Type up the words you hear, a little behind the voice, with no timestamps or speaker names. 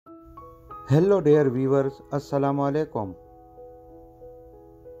Hello dear viewers, Assalamu alaikum.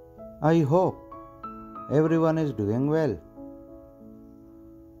 I hope everyone is doing well.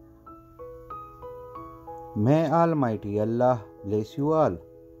 May Almighty Allah bless you all.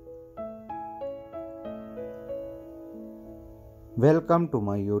 Welcome to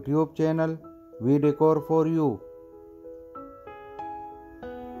my YouTube channel, We Decor for You.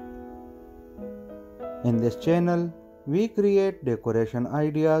 In this channel, we create decoration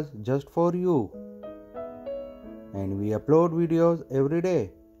ideas just for you, and we upload videos every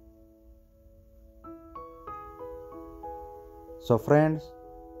day. So friends,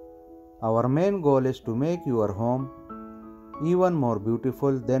 our main goal is to make your home even more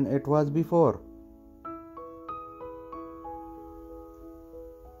beautiful than it was before.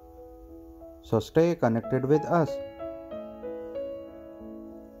 So stay connected with us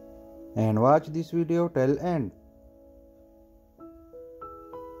and watch this video till end.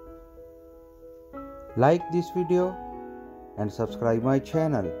 Like this video and subscribe my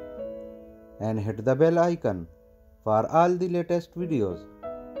channel and hit the bell icon for all the latest videos.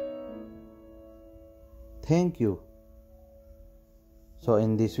 Thank you. So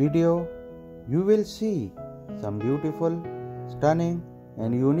in this video, you will see some beautiful, stunning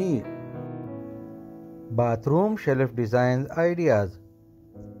and unique bathroom shelf design ideas.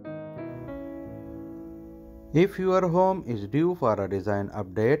 If your home is due for a design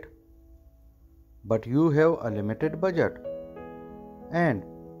update, but you have a limited budget and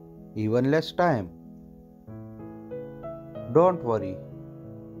even less time, don't worry,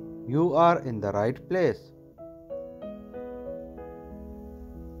 you are in the right place.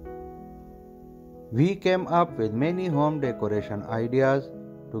 We came up with many home decoration ideas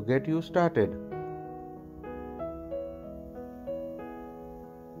to get you started.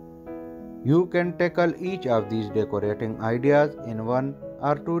 You can tackle each of these decorating ideas in 1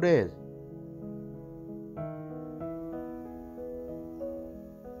 or 2 days.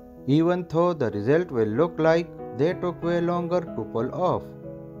 Even though the result will look like they took way longer to pull off.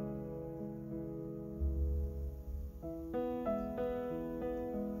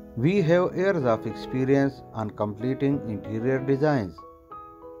 We have years of experience on completing interior designs.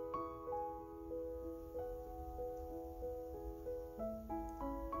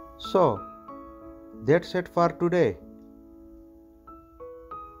 So, that's it for today.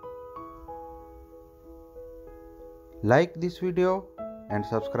 Like this video and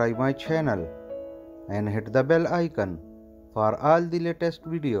subscribe my channel and hit the bell icon for all the latest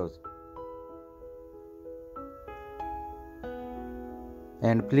videos.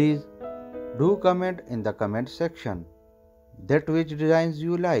 And please do comment in the comment section that which designs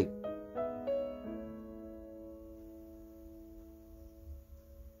you like.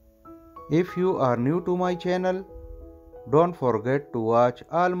 If you are new to my channel, don't forget to watch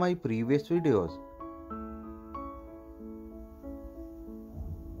all my previous videos.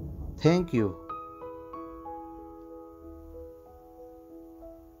 Thank you.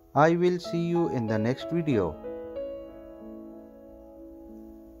 I will see you in the next video.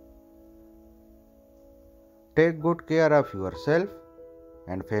 Take good care of yourself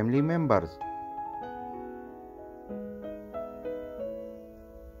and family members.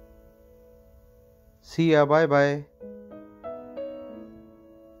 See ya, bye bye.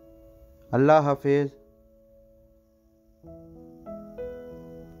 Allah Hafiz.